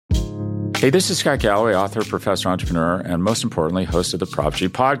Hey, this is Scott Galloway, author, professor, entrepreneur, and most importantly, host of the Prop G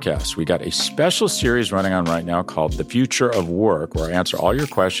podcast. We got a special series running on right now called The Future of Work, where I answer all your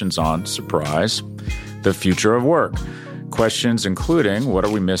questions on, surprise, the future of work. Questions including, what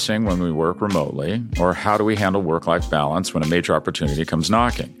are we missing when we work remotely? Or how do we handle work-life balance when a major opportunity comes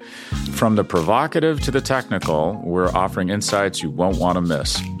knocking? From the provocative to the technical, we're offering insights you won't want to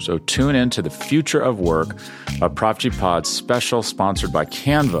miss. So tune in to The Future of Work, a Prop G Pod special sponsored by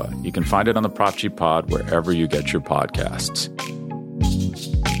Canva. You can find it on the Prop G Pod wherever you get your podcasts.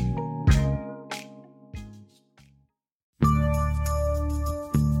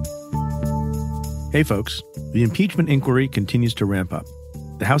 Hey folks, the impeachment inquiry continues to ramp up.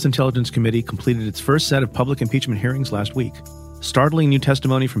 The House Intelligence Committee completed its first set of public impeachment hearings last week. Startling new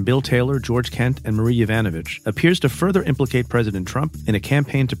testimony from Bill Taylor, George Kent, and Marie Yovanovitch appears to further implicate President Trump in a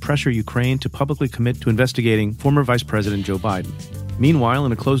campaign to pressure Ukraine to publicly commit to investigating former Vice President Joe Biden. Meanwhile,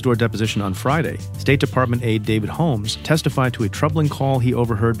 in a closed-door deposition on Friday, State Department aide David Holmes testified to a troubling call he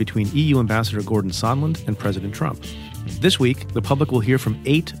overheard between EU Ambassador Gordon Sondland and President Trump. This week, the public will hear from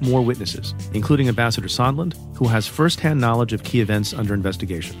 8 more witnesses, including Ambassador Sondland, who has first-hand knowledge of key events under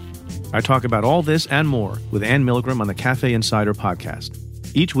investigation. I talk about all this and more with Ann Milgram on the Cafe Insider podcast.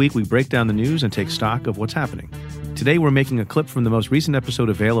 Each week, we break down the news and take stock of what's happening. Today, we're making a clip from the most recent episode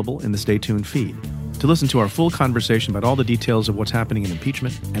available in the Stay Tuned feed. To listen to our full conversation about all the details of what's happening in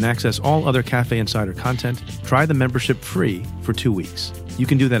impeachment and access all other Cafe Insider content, try the membership free for 2 weeks. You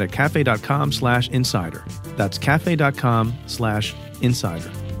can do that at cafe.com/insider. That's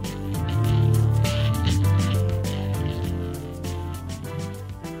cafe.com/insider.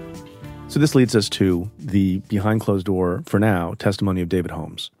 So this leads us to the behind closed door, for now, testimony of David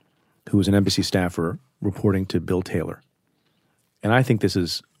Holmes, who was an embassy staffer reporting to Bill Taylor. And I think this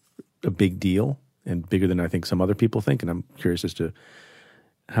is a big deal and bigger than I think some other people think, and I'm curious as to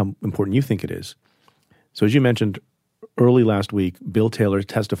how important you think it is. So as you mentioned, early last week, Bill Taylor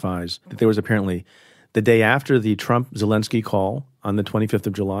testifies that there was apparently, the day after the Trump-Zelensky call on the 25th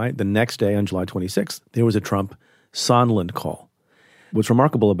of July, the next day on July 26th, there was a Trump-Sondland call. What's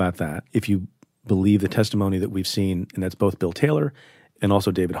remarkable about that, if you believe the testimony that we've seen, and that's both Bill Taylor and also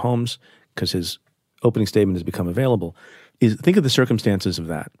David Holmes, because his opening statement has become available, is think of the circumstances of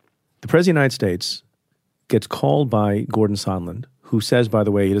that. The President of the United States gets called by Gordon Sondland, who says, by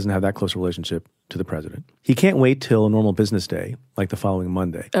the way, he doesn't have that close a relationship to the president. He can't wait till a normal business day, like the following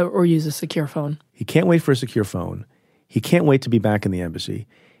Monday. Or use a secure phone. He can't wait for a secure phone. He can't wait to be back in the embassy.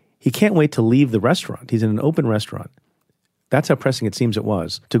 He can't wait to leave the restaurant. He's in an open restaurant. That's how pressing it seems it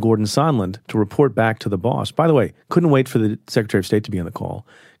was to Gordon Sondland to report back to the boss. By the way, couldn't wait for the Secretary of State to be on the call.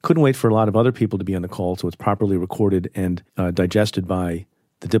 Couldn't wait for a lot of other people to be on the call so it's properly recorded and digested by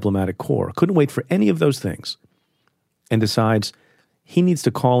the diplomatic corps. Couldn't wait for any of those things, and decides he needs to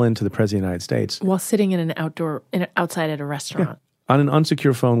call into the President of the United States while sitting in outside at a restaurant on an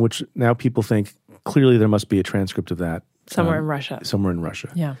unsecure phone, which now people think clearly there must be a transcript of that somewhere in Russia.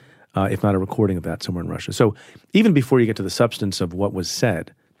 Yeah, if not a recording of that somewhere in Russia. So even before you get to the substance of what was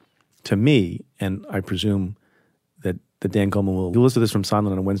said, to me, and I presume that Dan Goldman will listen to this from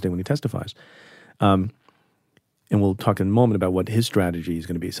Sondland on Wednesday when he testifies. And we'll talk in a moment about what his strategy is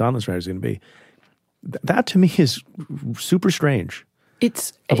going to be, Sondland's strategy is going to be. That to me is super strange.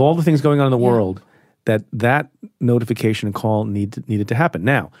 Of all the things going on in the world, that notification and call needed to happen.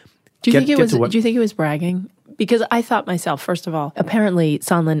 Now, do you think it was bragging? Because I thought myself, first of all, apparently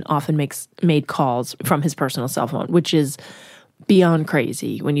Sondland often made calls from his personal cell phone, which is beyond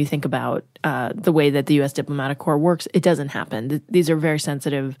crazy when you think about the way that the U.S. diplomatic corps works. It doesn't happen. These are very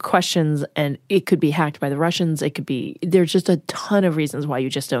sensitive questions, and it could be hacked by the Russians. There's just a ton of reasons why you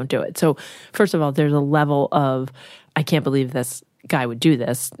just don't do it. So first of all, there's a level of, I can't believe this guy would do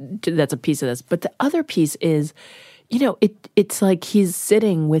this. That's a piece of this. But the other piece is, it's like he's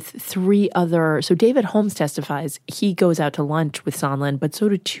sitting with 3 other, so David Holmes testifies, he goes out to lunch with Sondland, but so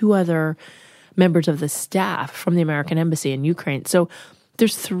do 2 other members of the staff from the American embassy in Ukraine. So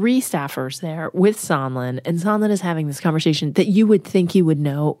there's 3 staffers there with Sondland, and Sondland is having this conversation that you would think he would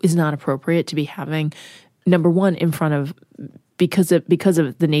know is not appropriate to be having, number one, in front of, because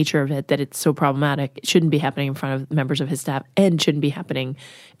of the nature of it, that it's so problematic, it shouldn't be happening in front of members of his staff and shouldn't be happening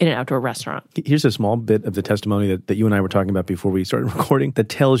in an outdoor restaurant. Here's a small bit of the testimony that you and I were talking about before we started recording that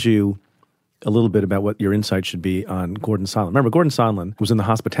tells you a little bit about what your insight should be on Gordon Sondland. Remember, Gordon Sondland was in the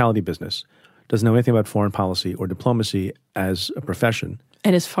hospitality business, doesn't know anything about foreign policy or diplomacy as a profession.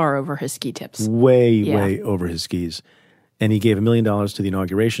 And is far over his ski tips. Way over his skis. And he gave $1 million to the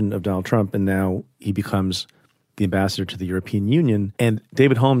inauguration of Donald Trump, and now he becomes the ambassador to the European Union. And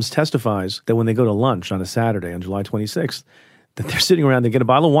David Holmes testifies that when they go to lunch on a Saturday on July 26th, that they're sitting around, they get a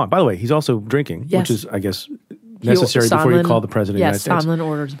bottle of wine. By the way, he's also drinking, yes. which is, I guess, necessary before you call the president of the United States. Yes, Sondland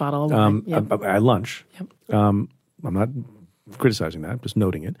orders a bottle of wine. At lunch. Yep. I'm not criticizing that, just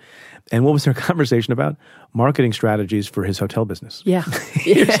noting it. And what was their conversation about? Marketing strategies for his hotel business. Yeah.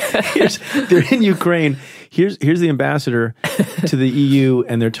 They're in Ukraine. Here's the ambassador to the EU,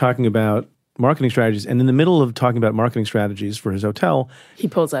 and they're talking about marketing strategies. And in the middle of talking about marketing strategies for his hotel, he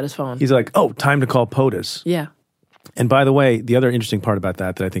pulls out his phone. He's like, "Oh, time to call POTUS." Yeah. And by the way, the other interesting part about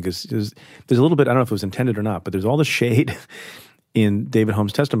that I think is there's a little bit, I don't know if it was intended or not, but there's all the shade in David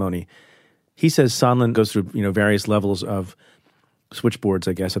Holmes' testimony. He says Sondland goes through various levels of switchboards,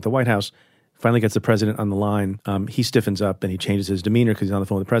 I guess, at the White House, finally gets the president on the line. He stiffens up and he changes his demeanor because he's on the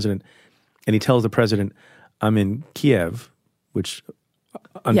phone with the president. And he tells the president, "I'm in Kiev," which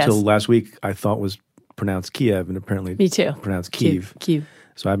until last week I thought was pronounced Kiev, and apparently Me too. pronounced Kiev. Kiev.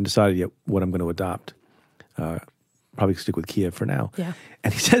 So I haven't decided yet what I'm going to adopt. Probably stick with Kiev for now. Yeah.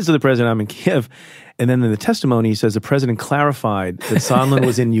 And he says to the president, "I'm in Kiev." And then in the testimony, he says the president clarified that Sondland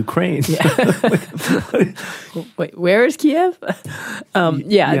was in Ukraine. Wait, where is Kiev? I don't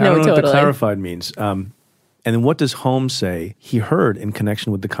know what the clarified means. And then what does Holmes say he heard in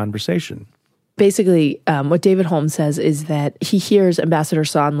connection with the conversation? Basically, what David Holmes says is that he hears Ambassador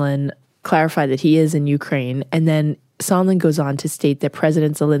Sondland clarify that he is in Ukraine, and then Sondland goes on to state that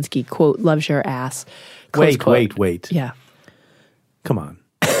President Zelensky, quote, "loves your ass." Wait. Yeah. Come on.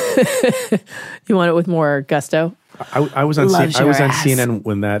 You want it with more gusto? I was on CNN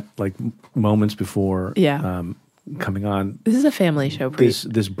when that, moments before coming on. This is a family show.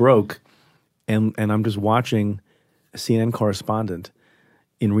 This broke, and I'm just watching a CNN correspondent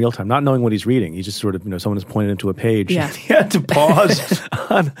in real time, not knowing what he's reading. He just sort of, someone has pointed into a page. Yeah. He had to pause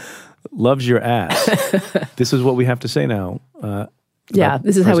on "loves your ass." This is what we have to say now.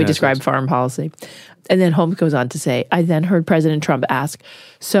 This is how we describe foreign policy. And then Holmes goes on to say, "I then heard President Trump ask,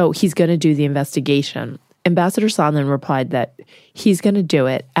 so he's going to do the investigation." Ambassador Sondland replied that he's going to do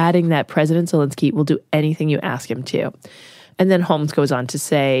it, adding that President Zelensky will do anything you ask him to. And then Holmes goes on to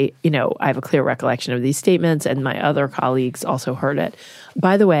say, I have a clear recollection of these statements, and my other colleagues also heard it.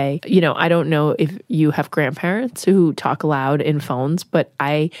 By the way, I don't know if you have grandparents who talk loud in phones, but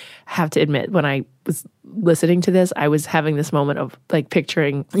I have to admit, when I was listening to this, I was having this moment of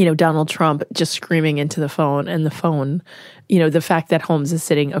picturing, Donald Trump just screaming into the phone, and the phone, the fact that Holmes is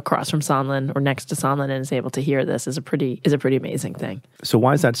sitting across from Sondland or next to Sondland and is able to hear this is a pretty amazing thing. So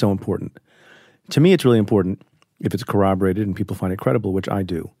why is that so important? To me, it's really important if it's corroborated and people find it credible, which I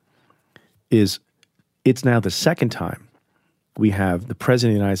do, is it's now the second time we have the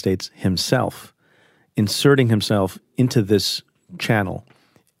President of the United States himself inserting himself into this channel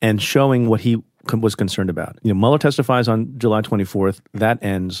and showing what he was concerned about. Mueller testifies on July 24th. That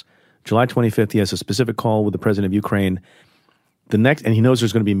ends. July 25th, he has a specific call with the president of Ukraine. And he knows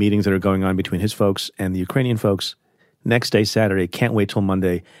there's going to be meetings that are going on between his folks and the Ukrainian folks. Next day, Saturday, can't wait till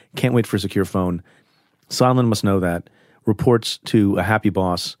Monday, can't wait for a secure phone. Sondland must know that, reports to a happy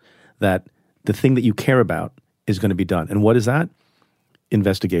boss that the thing that you care about is going to be done. And what is that?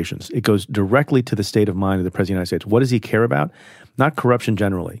 Investigations. It goes directly to the state of mind of the President of the United States. What does he care about? Not corruption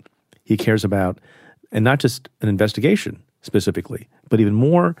generally. He cares about, and not just an investigation specifically, but even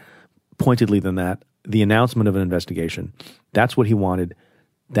more pointedly than that, the announcement of an investigation. That's what he wanted.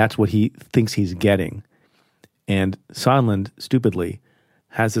 That's what he thinks he's getting. And Sondland, stupidly,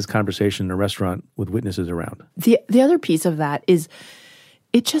 has this conversation in a restaurant with witnesses around. The other piece of that is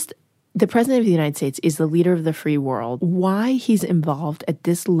the President of the United States is the leader of the free world. Why he's involved at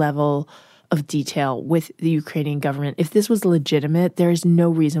this level of detail with the Ukrainian government, if this was legitimate, there is no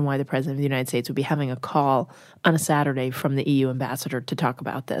reason why the President of the United States would be having a call on a Saturday from the EU ambassador to talk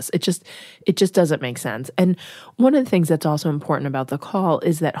about this. It just doesn't make sense. And one of the things that's also important about the call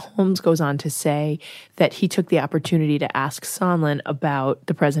is that Holmes goes on to say that he took the opportunity to ask Sondland about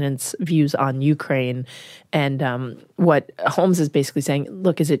the president's views on Ukraine. And what Holmes is basically saying,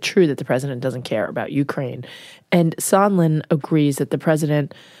 look, is it true that the president doesn't care about Ukraine? And Sondland agrees that the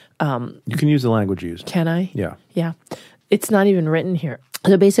president... you can use the language used. Can I? Yeah. Yeah. It's not even written here.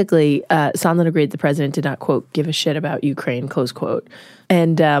 So basically, Sondland agreed the president did not, quote, give a shit about Ukraine, close quote.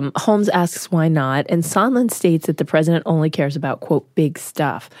 And Holmes asks why not. And Sondland states that the president only cares about, quote, big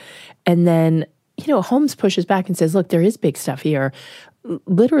stuff. And then, Holmes pushes back and says, look, there is big stuff here.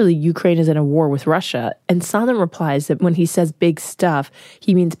 Literally, Ukraine is in a war with Russia. And Sondland replies that when he says big stuff,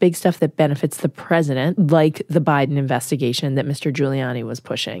 he means big stuff that benefits the president, like the Biden investigation that Mr. Giuliani was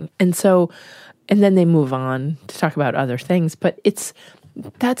pushing. And then they move on to talk about other things. But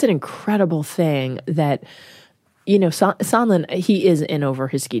that's an incredible thing that Sondland, he is in over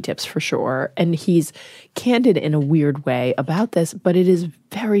his ski tips for sure. And he's candid in a weird way about this, but it is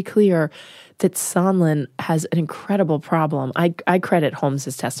very clear that Sondland has an incredible problem. I credit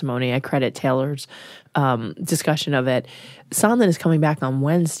Holmes's testimony. I credit Taylor's discussion of it. Sondland is coming back on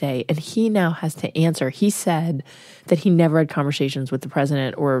Wednesday, and he now has to answer. He said that he never had conversations with the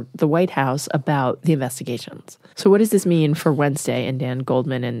president or the White House about the investigations. So what does this mean for Wednesday and Dan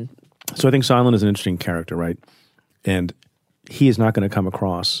Goldman? So I think Sondland is an interesting character, right? And he is not going to come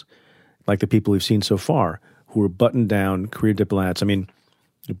across like the people we've seen so far who are buttoned down career diplomats. I mean,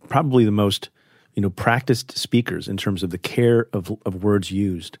 probably the most, practiced speakers in terms of the care of words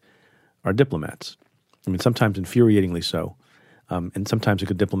used are diplomats. I mean, sometimes infuriatingly so. And sometimes a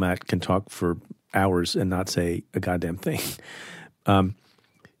good diplomat can talk for hours and not say a goddamn thing.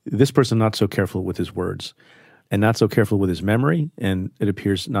 This person not so careful with his words and not so careful with his memory, and it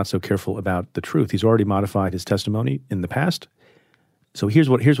appears not so careful about the truth. He's already modified his testimony in the past. So here's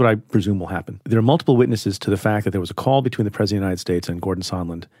what I presume will happen. There are multiple witnesses to the fact that there was a call between the President of the United States and Gordon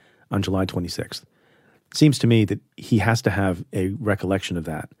Sondland on July 26th. It seems to me that he has to have a recollection of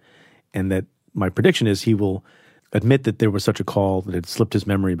that, and that my prediction is he will admit that there was such a call that had slipped his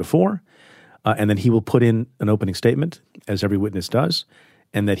memory before, and then he will put in an opening statement, as every witness does,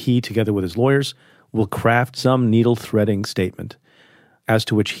 and that he, together with his lawyers, will craft some needle-threading statement as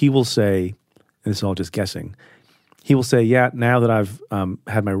to which he will say, and this is all just guessing, he will say, yeah, now that I've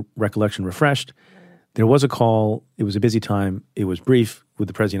had my recollection refreshed, there was a call, it was a busy time, it was brief with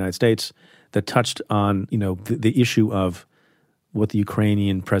the President of the United States that touched on, the issue of what the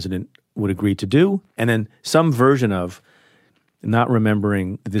Ukrainian president would agree to do, and then some version of not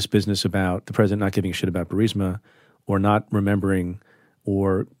remembering this business about the president not giving a shit about Burisma, or not remembering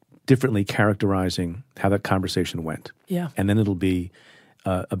or differently characterizing how that conversation went. Yeah. And then it'll be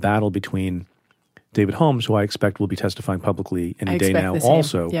a battle between David Holmes, who I expect will be testifying publicly any day now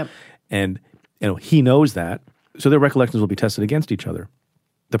also. Yep. And he knows that, so their recollections will be tested against each other.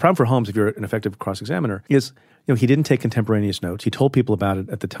 The problem for Holmes, if you're an effective cross-examiner, is he didn't take contemporaneous notes. He told people about it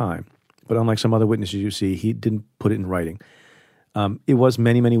at the time. But unlike some other witnesses you see, he didn't put it in writing. It was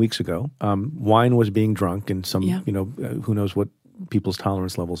many, many weeks ago. Wine was being drunk, and who knows what people's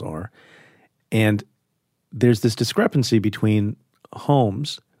tolerance levels are. And there's this discrepancy between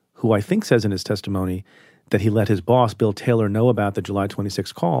Holmes, who I think says in his testimony that he let his boss, Bill Taylor, know about the July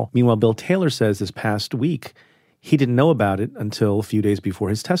 26th call. Meanwhile, Bill Taylor says this past week he didn't know about it until a few days before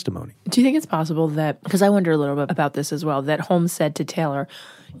his testimony. Do you think it's possible that, because I wonder a little bit about this as well, that Holmes said to Taylor,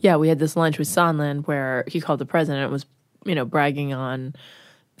 yeah, we had this lunch with Sondland where he called the president and was, bragging on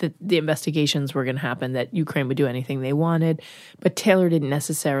that the investigations were going to happen, that Ukraine would do anything they wanted, but Taylor didn't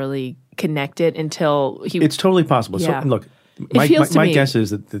necessarily connect it until he... It's totally possible. Yeah. So, look, my guess is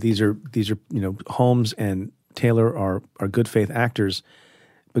that these are Holmes and Taylor are good faith actors,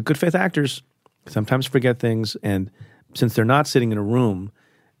 but good faith actors sometimes forget things, and since they're not sitting in a room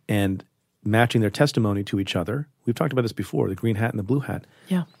and matching their testimony to each other, we've talked about this before, the green hat and the blue hat.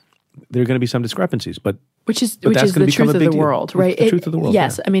 Yeah. There are going to be some discrepancies, but which is the truth of the world, right? The truth of the world.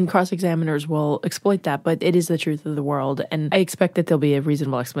 Yes, yeah. I mean, cross-examiners will exploit that, but it is the truth of the world, and I expect that there'll be a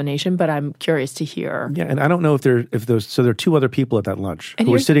reasonable explanation. But I'm curious to hear. Yeah, and I don't know there are two other people at that lunch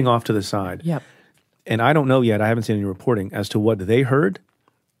who are sitting off to the side. Yep. And I don't know yet. I haven't seen any reporting as to what they heard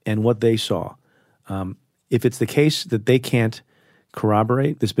and what they saw. If it's the case that they can't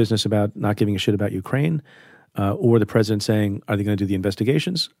corroborate this business about not giving a shit about Ukraine, or the president saying, "Are they going to do the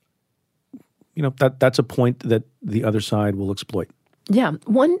investigations?" That's a point that the other side will exploit. Yeah.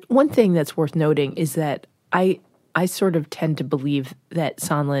 One thing that's worth noting is that I sort of tend to believe that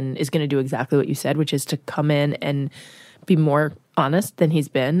Sondland is going to do exactly what you said, which is to come in and be more honest than he's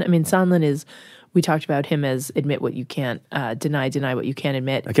been. I mean, Sondland is, we talked about him as admit what you can't deny what you can't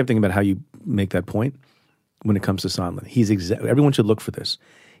admit. I kept thinking about how you make that point when it comes to Sondland. Everyone should look for this.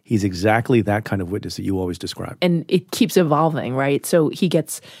 He's exactly that kind of witness that you always describe. And it keeps evolving, right? So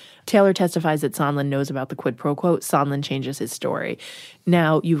Taylor testifies that Sondland knows about the quid pro quo. Sondland changes his story.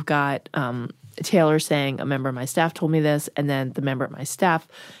 Now you've got Taylor saying, a member of my staff told me this, and then the member of my staff,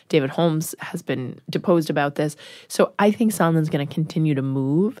 David Holmes, has been deposed about this. So I think Sondland's going to continue to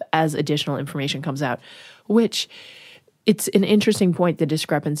move as additional information comes out, which it's an interesting point, the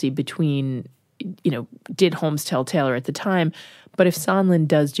discrepancy between, did Holmes tell Taylor at the time? But if Sondland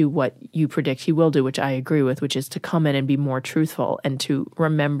does do what you predict he will do, which I agree with, which is to come in and be more truthful and to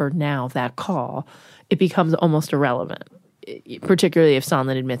remember now that call, it becomes almost irrelevant, particularly if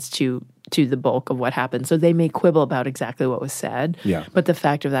Sondland admits to the bulk of what happened. So they may quibble about exactly what was said, but the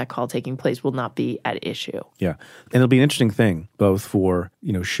fact of that call taking place will not be at issue. Yeah. And it'll be an interesting thing, both for,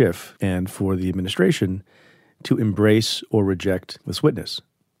 Schiff and for the administration, to embrace or reject this witness.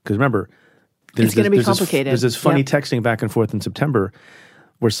 Because remember, it's going to be complicated. There's this funny texting back and forth in September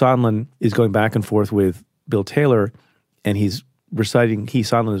where Sondland is going back and forth with Bill Taylor, and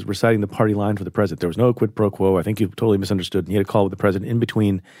Sondland is reciting the party line for the president. There was no quid pro quo. I think you totally misunderstood. And he had a call with the president in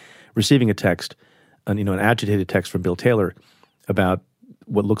between receiving a text, an agitated text from Bill Taylor about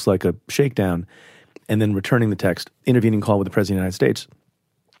what looks like a shakedown, and then returning the text, intervening call with the president of the United States.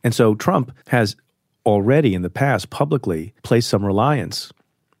 And so Trump has already in the past publicly placed some reliance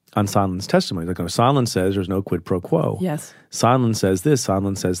on Sondland's testimony. Like, Sondland says there's no quid pro quo. Yes. Sondland says this,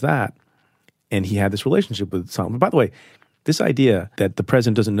 Sondland says that. And he had this relationship with Sondland. By the way, this idea that the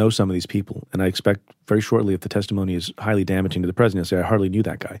president doesn't know some of these people, and I expect very shortly if the testimony is highly damaging to the president, he'll say, I hardly knew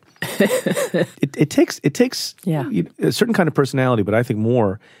that guy. It takes a certain kind of personality, but I think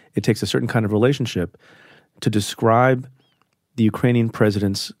more, it takes a certain kind of relationship to describe the Ukrainian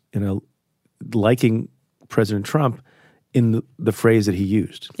president's, liking President Trump in the phrase that he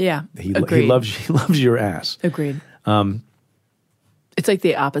used. Yeah, he loves your ass. Agreed. It's like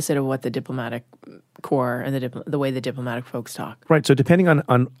the opposite of what the diplomatic corps and the way the diplomatic folks talk. Right. So depending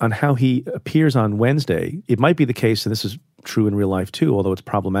on how he appears on Wednesday, it might be the case, and this is true in real life too, although it's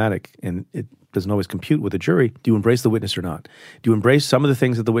problematic and it doesn't always compute with a jury. Do you embrace the witness or not? Do you embrace some of the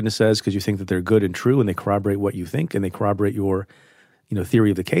things that the witness says because you think that they're good and true and they corroborate what you think and they corroborate your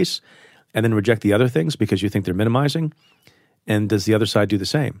theory of the case, and then reject the other things because you think they're minimizing? And does the other side do the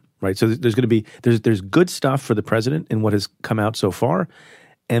same? Right. So there's going to be there's good stuff for the president in what has come out so far,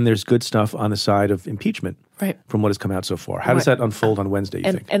 and there's good stuff on the side of impeachment from what has come out so far. How does that unfold on Wednesday,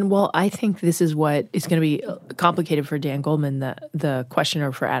 you think? And well, I think this is what is going to be complicated for Dan Goldman, the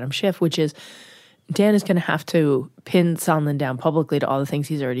questioner for Adam Schiff, which is Dan is going to have to pin Sondland down publicly to all the things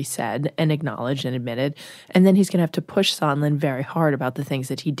he's already said and acknowledged and admitted. And then he's going to have to push Sondland very hard about the things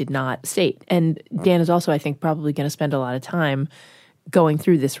that he did not state. And Dan is also, I think, probably going to spend a lot of time going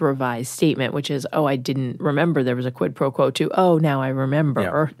through this revised statement, which is, I didn't remember there was a quid pro quo, to, now I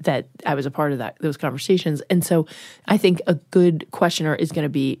remember that I was a part of those conversations. And so I think a good questioner is going to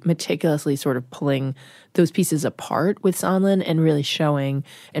be meticulously sort of pulling those pieces apart with Sondland and really showing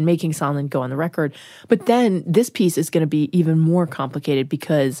and making Sondland go on the record. But then this piece is going to be even more complicated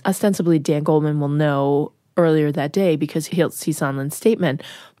because ostensibly Dan Goldman will know earlier that day because he'll see Sondland's statement.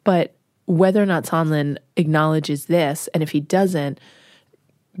 But whether or not Sondland acknowledges this, and if he doesn't,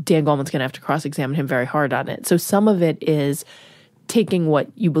 Dan Goldman's going to have to cross-examine him very hard on it. So some of it is taking what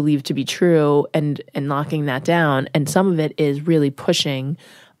you believe to be true and knocking that down, and some of it is really pushing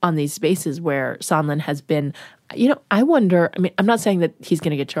on these spaces where Sondland has been, I wonder, I'm not saying that he's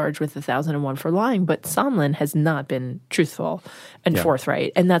going to get charged with 1001 for lying, but Sondland has not been truthful and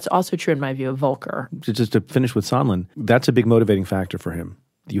forthright. And that's also true in my view of Volker. Just to finish with Sondland, that's a big motivating factor for him.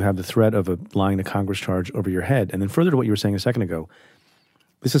 You have the threat of a lying to Congress charge over your head. And then further to what you were saying a second ago,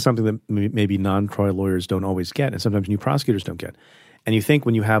 this is something that maybe non-trial lawyers don't always get, and sometimes new prosecutors don't get. And you think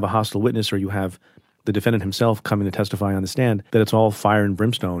when you have a hostile witness or you have the defendant himself coming to testify on the stand, that it's all fire and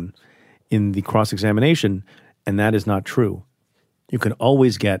brimstone in the cross-examination, and that is not true. You can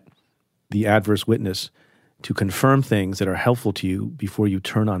always get the adverse witness to confirm things that are helpful to you before you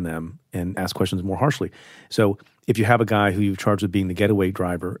turn on them and ask questions more harshly. So if you have a guy who you've charged with being the getaway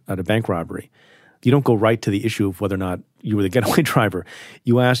driver at a bank robbery, you don't go right to the issue of whether or not you were the getaway driver.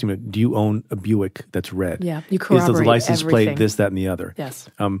 You ask him, do you own a Buick that's red? Yeah, you corroborate Is the license everything. plate this, that, and the other? Yes.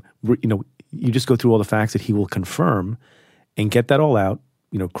 You just go through all the facts that he will confirm and get that all out,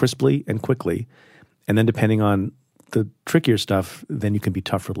 crisply and quickly. And then depending on the trickier stuff, then you can be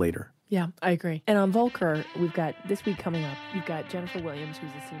tougher later. Yeah, I agree. And on Volker, we've got this week coming up, you've got Jennifer Williams, who's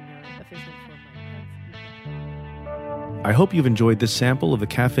a senior official for Mike Pence. I hope you've enjoyed this sample of the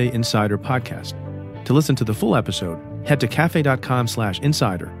Cafe Insider podcast. To listen to the full episode, head to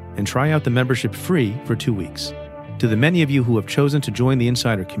cafe.com/insider and try out the membership free for 2 weeks. To the many of you who have chosen to join the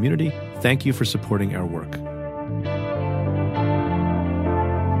Insider community, thank you for supporting our work.